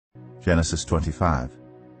Genesis 25.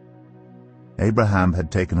 Abraham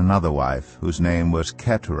had taken another wife, whose name was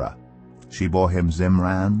Keturah. She bore him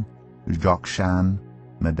Zimran, Jokshan,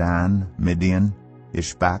 Medan, Midian,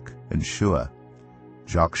 Ishbak, and Shuah.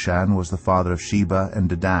 Jokshan was the father of Sheba and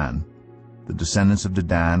Dedan. The descendants of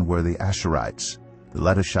Dedan were the Asherites, the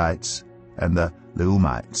Letushites, and the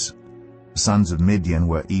Leumites. The sons of Midian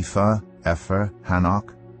were Ephah, Epher,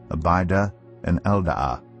 Hanok, Abidah, and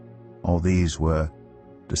Eldaah. All these were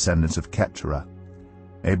descendants of Keturah.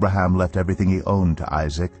 Abraham left everything he owned to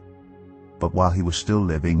Isaac, but while he was still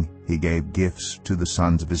living, he gave gifts to the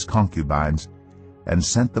sons of his concubines and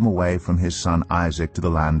sent them away from his son Isaac to the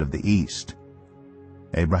land of the east.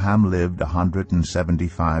 Abraham lived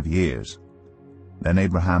 175 years. Then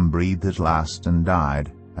Abraham breathed his last and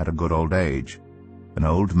died at a good old age, an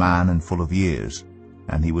old man and full of years,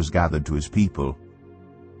 and he was gathered to his people.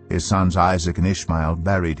 His sons Isaac and Ishmael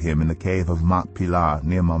buried him in the cave of Machpelah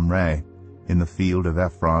near Mamre, in the field of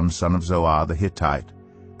Ephron son of Zoar the Hittite,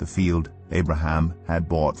 the field Abraham had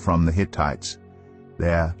bought from the Hittites.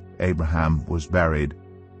 There Abraham was buried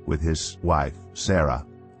with his wife Sarah.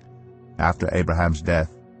 After Abraham's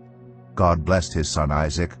death, God blessed his son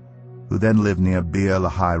Isaac, who then lived near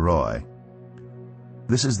Beer-lahai-roi.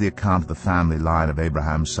 This is the account of the family line of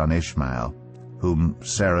Abraham's son Ishmael, whom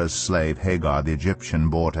Sarah's slave Hagar the Egyptian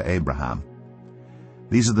bore to Abraham.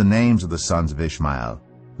 These are the names of the sons of Ishmael,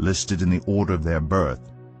 listed in the order of their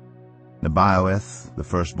birth: Nebaioth, the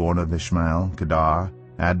firstborn of Ishmael, Kedar,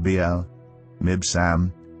 Adbeel,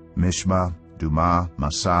 Mibsam, Mishma, Dumah,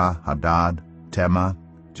 Massa, Hadad, Tema,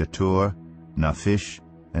 Jetur, Naphish,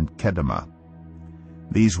 and Kedemah.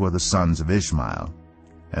 These were the sons of Ishmael,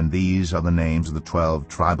 and these are the names of the 12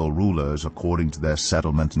 tribal rulers according to their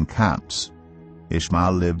settlement and camps.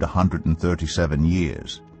 Ishmael lived 137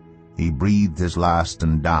 years. He breathed his last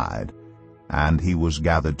and died, and he was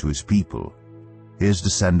gathered to his people. His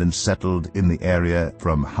descendants settled in the area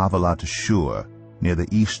from Havilah to Shur, near the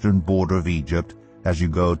eastern border of Egypt as you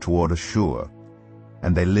go toward Ashur,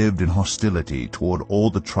 and they lived in hostility toward all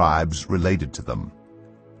the tribes related to them.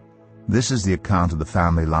 This is the account of the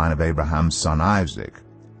family line of Abraham's son Isaac.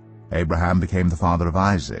 Abraham became the father of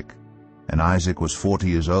Isaac, and Isaac was 40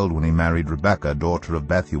 years old when he married Rebekah, daughter of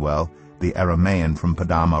Bethuel, the Aramean from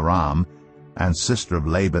Padan Aram, and sister of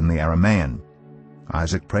Laban the Aramean.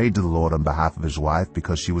 Isaac prayed to the Lord on behalf of his wife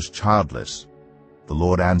because she was childless. The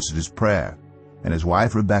Lord answered his prayer, and his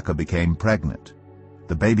wife Rebekah became pregnant.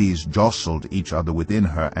 The babies jostled each other within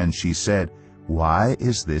her, and she said, "Why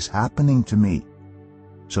is this happening to me?"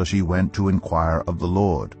 So she went to inquire of the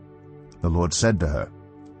Lord. The Lord said to her,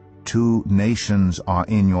 "2 nations are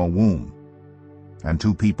in your womb, and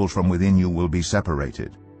 2 people from within you will be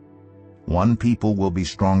separated. One people will be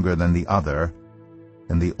stronger than the other,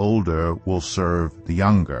 and the older will serve the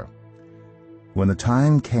younger." When the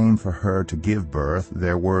time came for her to give birth,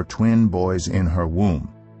 there were twin boys in her womb.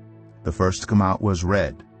 The first to come out was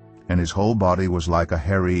red, and his whole body was like a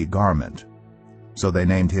hairy garment. So they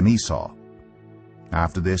named him Esau.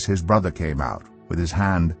 After this his brother came out, with his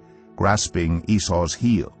hand grasping Esau's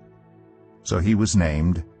heel. So he was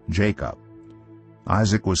named Jacob.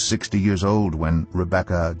 Isaac was 60 years old when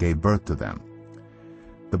Rebekah gave birth to them.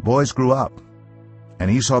 The boys grew up, and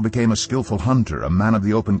Esau became a skillful hunter, a man of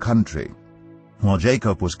the open country, while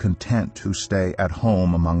Jacob was content to stay at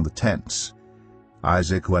home among the tents.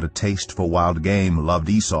 Isaac, who had a taste for wild game, loved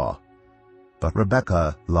Esau, but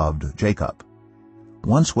Rebekah loved Jacob.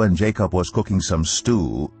 Once when Jacob was cooking some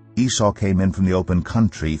stew, Esau came in from the open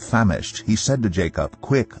country, famished. He said to Jacob,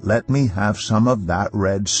 "Quick, let me have some of that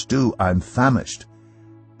red stew. I'm famished."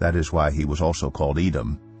 That is why he was also called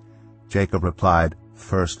Edom. Jacob replied,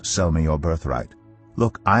 "First sell me your birthright."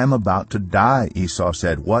 "Look, I am about to die," Esau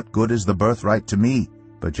said. "What good is the birthright to me?"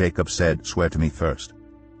 But Jacob said, "Swear to me first."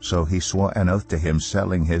 So he swore an oath to him,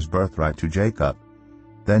 selling his birthright to Jacob.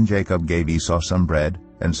 Then Jacob gave Esau some bread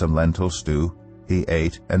and some lentil stew. He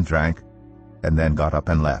ate and drank, and then got up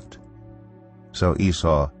and left. So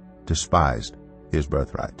Esau despised his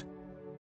birthright.